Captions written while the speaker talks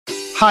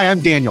Hi,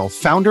 I'm Daniel,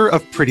 founder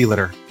of Pretty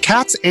Litter.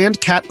 Cats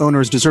and cat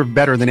owners deserve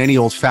better than any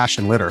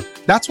old-fashioned litter.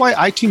 That's why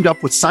I teamed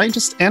up with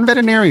scientists and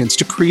veterinarians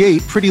to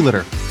create Pretty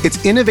Litter.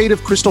 Its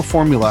innovative crystal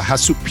formula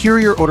has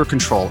superior odor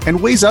control and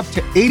weighs up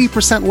to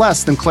 80%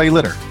 less than clay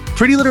litter.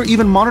 Pretty Litter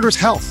even monitors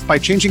health by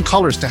changing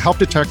colors to help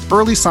detect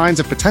early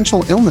signs of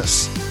potential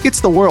illness.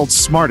 It's the world's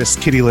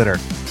smartest kitty litter.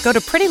 Go to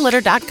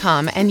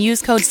prettylitter.com and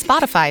use code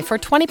SPOTIFY for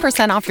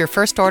 20% off your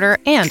first order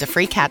and a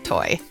free cat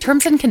toy.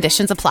 Terms and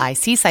conditions apply.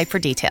 See site for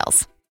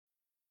details.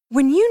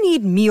 When you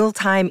need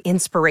mealtime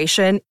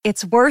inspiration,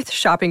 it's worth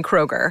shopping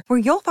Kroger, where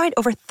you'll find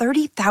over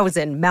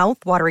 30,000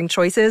 mouth-watering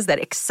choices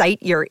that excite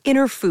your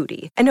inner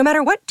foodie. And no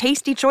matter what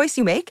tasty choice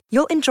you make,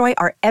 you'll enjoy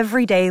our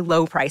everyday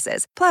low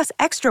prices, plus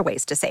extra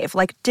ways to save,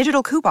 like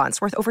digital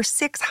coupons worth over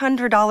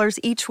 $600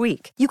 each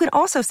week. You can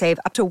also save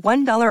up to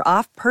 $1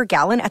 off per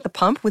gallon at the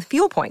pump with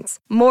fuel points.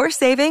 More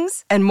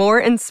savings and more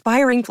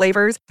inspiring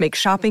flavors make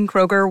shopping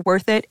Kroger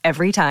worth it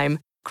every time.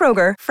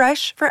 Kroger,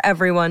 fresh for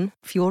everyone.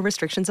 Fuel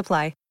restrictions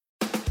apply.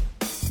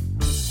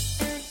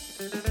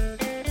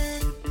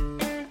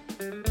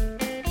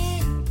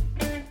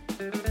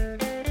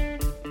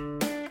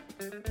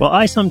 Well,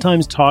 I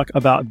sometimes talk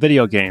about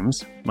video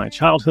games, my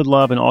childhood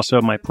love, and also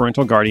my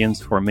parental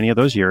guardians for many of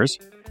those years.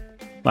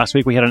 Last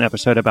week, we had an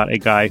episode about a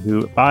guy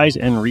who buys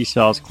and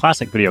resells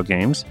classic video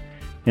games,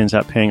 ends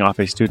up paying off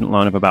a student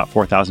loan of about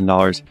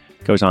 $4,000,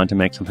 goes on to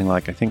make something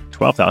like, I think,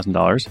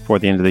 $12,000 for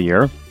the end of the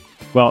year.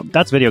 Well,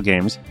 that's video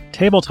games.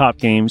 Tabletop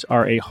games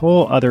are a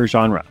whole other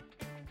genre.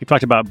 We've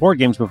talked about board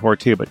games before,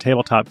 too, but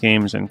tabletop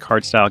games and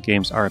card-style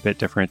games are a bit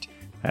different.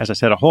 As I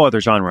said, a whole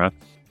other genre.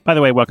 By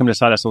the way, welcome to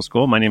Side Hustle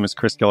School. My name is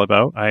Chris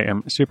Gillibo. I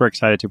am super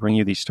excited to bring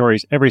you these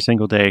stories every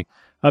single day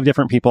of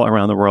different people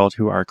around the world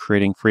who are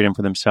creating freedom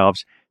for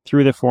themselves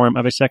through the form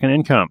of a second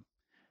income.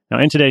 Now,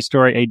 in today's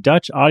story, a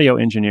Dutch audio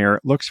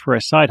engineer looks for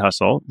a side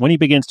hustle when he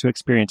begins to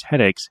experience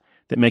headaches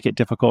that make it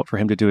difficult for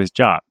him to do his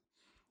job.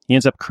 He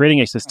ends up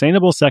creating a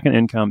sustainable second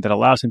income that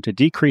allows him to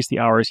decrease the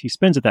hours he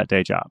spends at that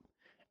day job.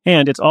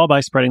 And it's all by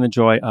spreading the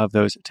joy of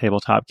those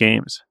tabletop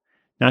games.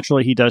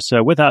 Naturally, he does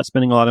so without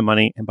spending a lot of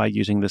money and by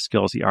using the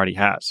skills he already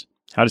has.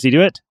 How does he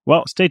do it?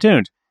 Well, stay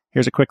tuned.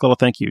 Here's a quick little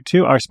thank you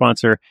to our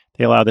sponsor.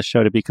 They allow this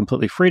show to be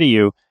completely free to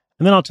you,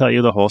 and then I'll tell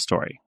you the whole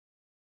story.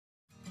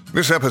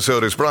 This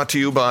episode is brought to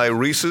you by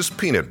Reese's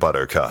Peanut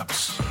Butter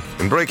Cups.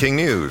 In breaking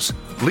news,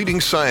 leading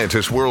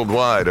scientists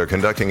worldwide are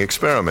conducting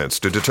experiments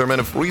to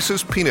determine if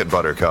Reese's Peanut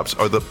Butter Cups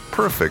are the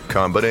perfect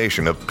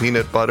combination of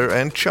peanut butter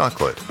and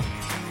chocolate.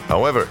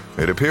 However,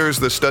 it appears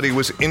the study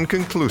was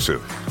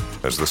inconclusive,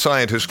 as the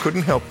scientists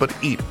couldn't help but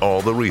eat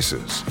all the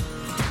Reese's.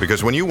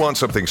 Because when you want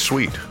something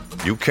sweet,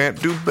 you can't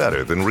do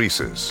better than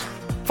Reese's.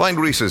 Find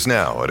Reese's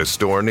now at a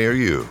store near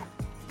you.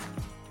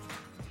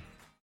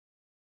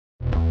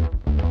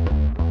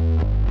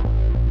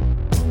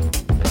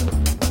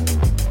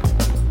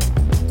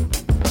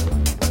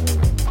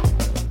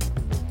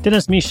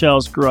 Dennis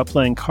Michels grew up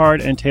playing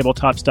card and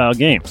tabletop style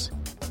games.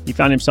 He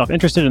found himself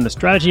interested in the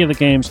strategy of the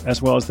games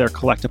as well as their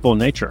collectible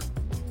nature.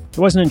 It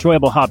was an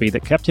enjoyable hobby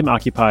that kept him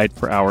occupied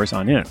for hours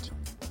on end.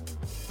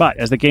 But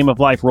as the game of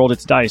life rolled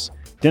its dice,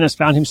 Dennis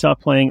found himself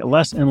playing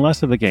less and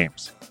less of the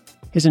games.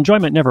 His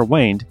enjoyment never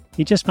waned,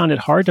 he just found it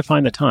hard to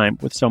find the time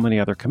with so many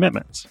other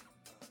commitments.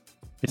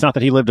 It's not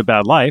that he lived a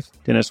bad life.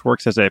 Dennis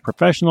works as a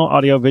professional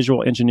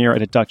audiovisual engineer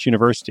at a Dutch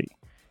university.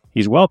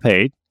 He's well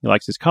paid, he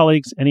likes his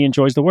colleagues, and he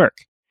enjoys the work.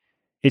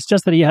 It's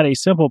just that he had a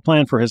simple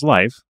plan for his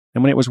life,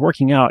 and when it was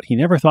working out, he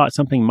never thought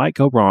something might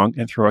go wrong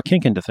and throw a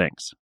kink into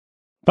things.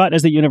 But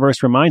as the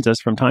universe reminds us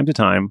from time to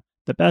time,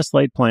 the best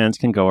laid plans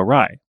can go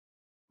awry.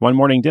 One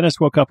morning, Dennis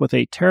woke up with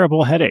a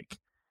terrible headache.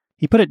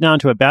 He put it down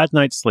to a bad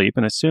night's sleep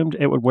and assumed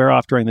it would wear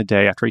off during the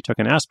day after he took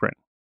an aspirin.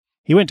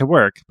 He went to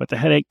work, but the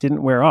headache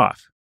didn't wear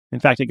off.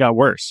 In fact, it got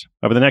worse.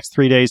 Over the next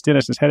 3 days,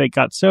 Dennis's headache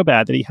got so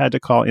bad that he had to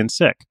call in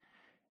sick.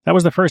 That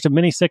was the first of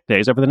many sick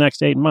days over the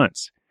next 8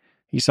 months.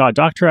 He saw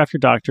doctor after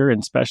doctor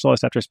and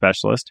specialist after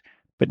specialist,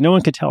 but no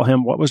one could tell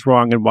him what was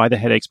wrong and why the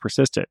headaches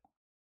persisted.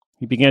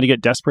 He began to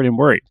get desperate and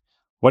worried.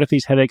 What if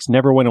these headaches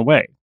never went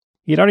away?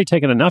 He had already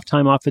taken enough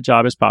time off the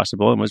job as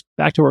possible and was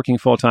back to working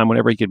full-time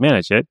whenever he could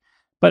manage it,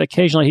 but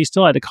occasionally he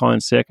still had to call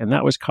in sick, and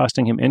that was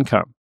costing him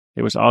income.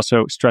 It was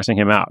also stressing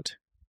him out.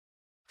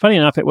 Funny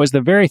enough, it was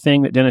the very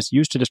thing that Dennis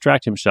used to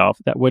distract himself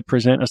that would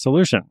present a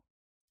solution.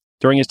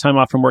 During his time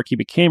off from work, he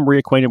became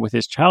reacquainted with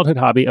his childhood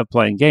hobby of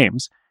playing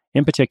games,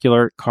 in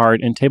particular card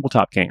and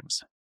tabletop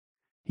games.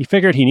 He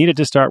figured he needed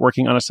to start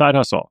working on a side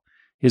hustle.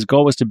 His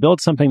goal was to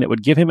build something that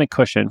would give him a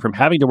cushion from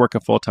having to work a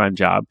full-time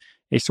job,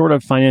 a sort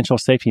of financial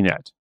safety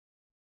net.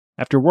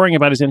 After worrying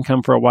about his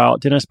income for a while,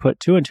 Dennis put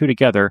two and two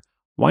together.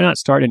 Why not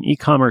start an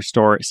e-commerce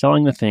store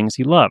selling the things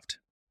he loved?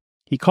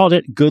 He called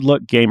it Good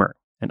Look Gamer,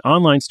 an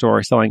online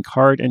store selling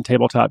card and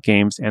tabletop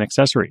games and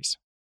accessories.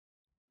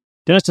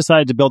 Dennis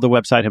decided to build the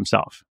website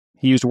himself.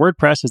 He used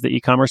WordPress as the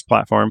e-commerce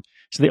platform,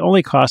 so the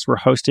only costs were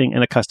hosting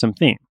and a custom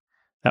theme.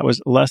 That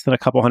was less than a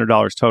couple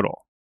 $100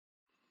 total.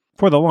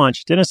 For the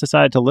launch, Dennis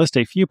decided to list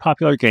a few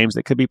popular games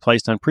that could be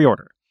placed on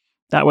pre-order.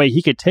 That way,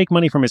 he could take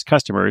money from his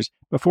customers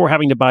before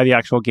having to buy the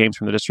actual games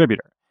from the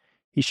distributor.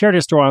 He shared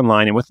his store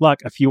online, and with luck,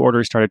 a few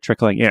orders started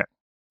trickling in.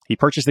 He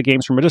purchased the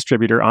games from a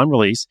distributor on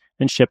release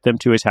and shipped them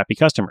to his happy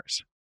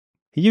customers.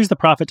 He used the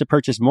profit to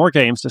purchase more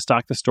games to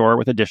stock the store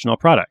with additional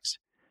products.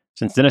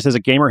 Since Dennis is a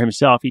gamer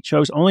himself, he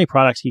chose only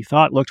products he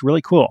thought looked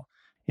really cool,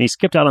 and he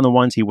skipped out on the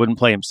ones he wouldn't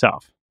play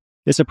himself.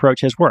 This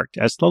approach has worked,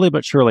 as slowly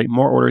but surely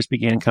more orders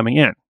began coming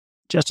in,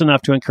 just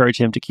enough to encourage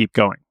him to keep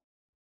going.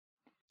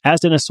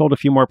 As Dennis sold a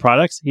few more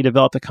products, he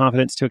developed the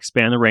confidence to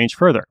expand the range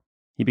further.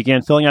 He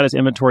began filling out his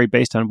inventory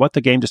based on what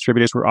the game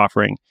distributors were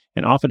offering,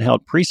 and often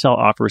held pre-sale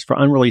offers for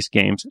unreleased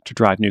games to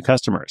drive new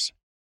customers.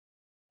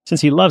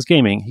 Since he loves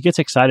gaming, he gets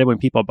excited when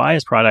people buy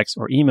his products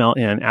or email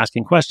in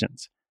asking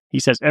questions. He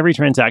says every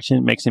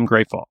transaction makes him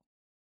grateful.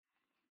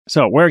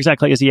 So, where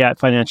exactly is he at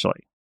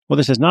financially? Well,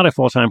 this is not a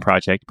full-time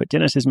project, but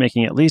Dennis is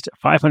making at least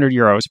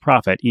 €500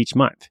 profit each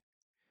month.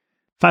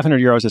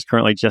 €500 is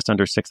currently just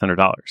under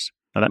 $600.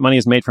 Now, that money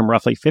is made from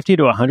roughly 50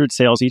 to 100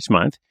 sales each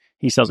month.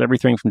 He sells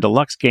everything from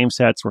deluxe game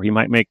sets where he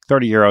might make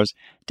 €30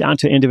 down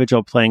to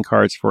individual playing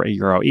cards for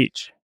 €1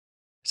 each.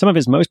 Some of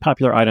his most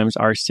popular items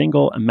are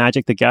single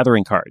Magic the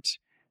Gathering cards.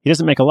 He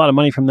doesn't make a lot of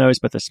money from those,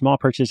 but the small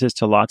purchases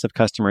to lots of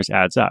customers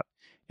adds up.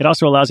 It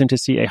also allows him to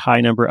see a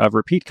high number of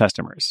repeat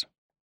customers.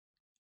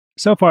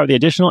 So far, the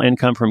additional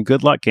income from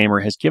Good Luck Gamer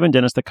has given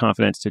Dennis the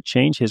confidence to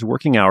change his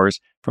working hours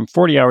from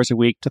 40 hours a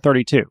week to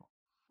 32.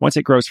 Once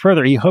it grows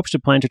further, he hopes to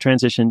plan to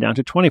transition down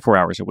to 24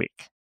 hours a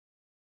week.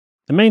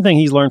 The main thing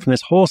he's learned from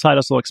this whole side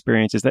hustle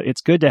experience is that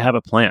it's good to have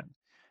a plan.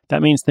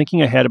 That means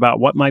thinking ahead about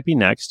what might be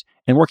next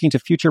and working to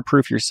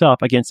future-proof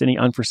yourself against any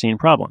unforeseen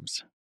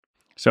problems.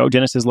 So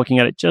Dennis is looking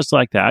at it just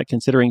like that,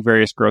 considering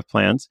various growth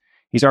plans.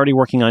 He's already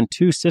working on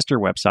 2 sister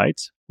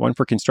websites, one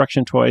for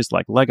construction toys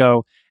like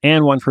Lego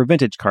and one for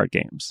vintage card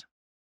games.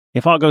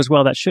 If all goes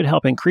well, that should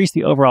help increase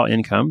the overall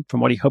income from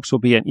what he hopes will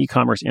be an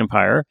e-commerce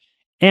empire.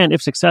 And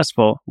if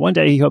successful, one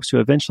day he hopes to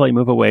eventually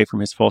move away from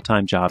his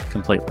full-time job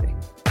completely.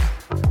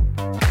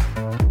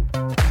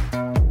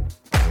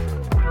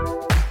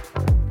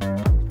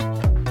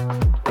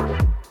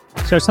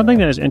 So something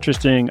that is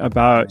interesting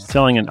about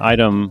selling an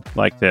item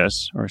like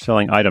this, or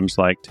selling items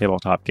like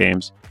tabletop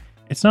games,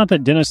 it's not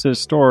that Dennis's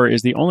store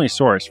is the only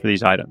source for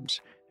these items.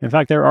 In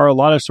fact, there are a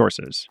lot of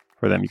sources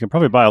for them. You can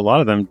probably buy a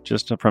lot of them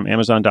just from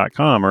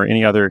Amazon.com or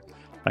any other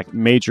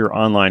major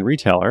online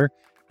retailer.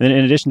 And then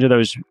in addition to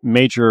those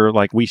major,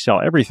 we sell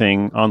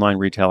everything online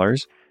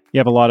retailers, you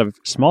have a lot of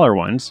smaller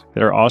ones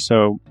that are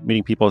also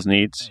meeting people's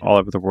needs all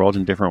over the world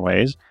in different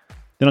ways.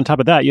 Then on top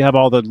of that, you have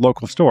all the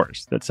local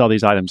stores that sell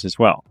these items as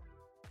well.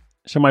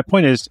 So my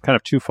point is kind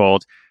of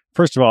twofold.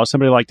 First of all,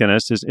 somebody like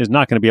Dennis is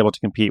not going to be able to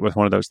compete with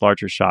one of those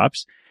larger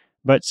shops.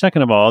 But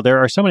second of all, there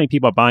are so many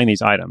people buying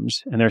these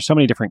items, and there are so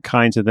many different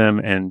kinds of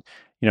them, and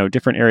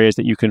different areas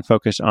that you can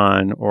focus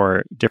on,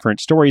 or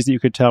different stories that you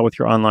could tell with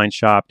your online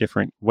shop,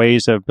 different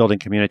ways of building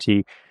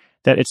community,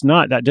 that it's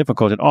not that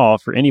difficult at all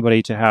for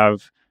anybody to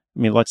have,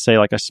 let's say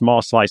a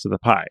small slice of the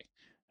pie.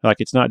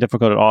 It's not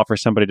difficult at all for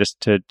somebody just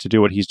to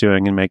do what he's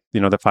doing and make, the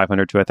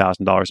 $500 to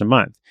 $1,000 a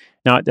month.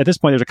 Now, at this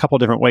point, there's a couple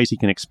different ways he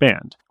can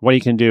expand. What he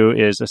can do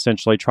is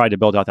essentially try to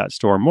build out that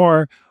store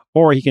more,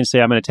 or he can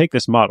say, I'm going to take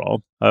this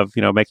model of,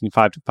 making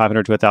 $500 to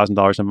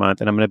 $1,000 a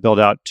month, and I'm going to build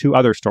out 2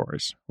 other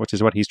stores, which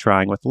is what he's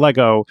trying with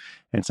Lego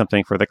and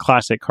something for the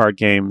classic card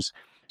games.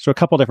 So a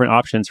couple different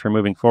options for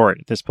moving forward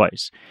at this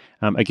place.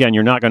 Again,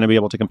 you're not going to be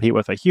able to compete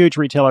with a huge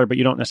retailer, but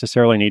you don't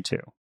necessarily need to.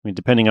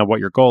 Depending on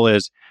what your goal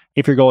is,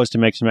 if your goal is to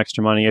make some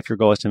extra money, if your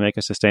goal is to make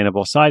a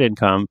sustainable side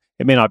income,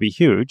 it may not be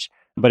huge,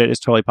 but it is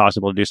totally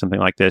possible to do something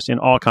like this in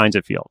all kinds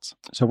of fields.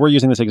 So we're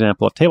using this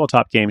example of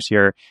tabletop games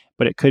here,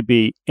 but it could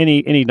be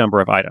any number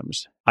of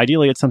items.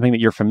 Ideally, it's something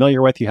that you're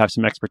familiar with, you have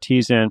some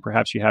expertise in,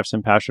 perhaps you have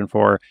some passion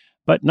for,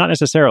 but not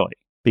necessarily,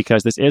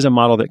 because this is a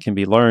model that can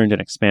be learned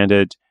and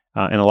expanded,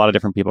 and a lot of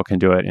different people can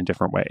do it in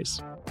different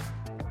ways.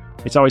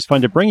 It's always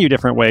fun to bring you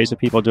different ways of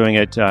people doing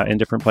it in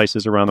different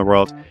places around the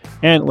world.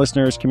 And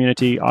listeners,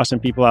 community, awesome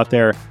people out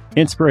there,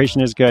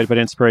 inspiration is good, but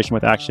inspiration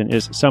with action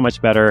is so much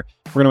better.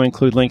 We're going to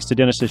include links to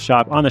Dennis's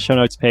shop on the show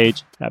notes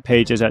page. That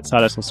page is at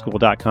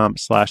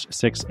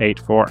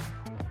sidehustleschool.com/684.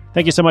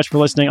 Thank you so much for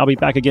listening. I'll be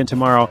back again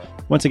tomorrow.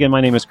 Once again, my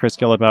name is Chris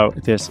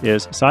Guillebeau. This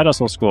is Side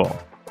Hustle School.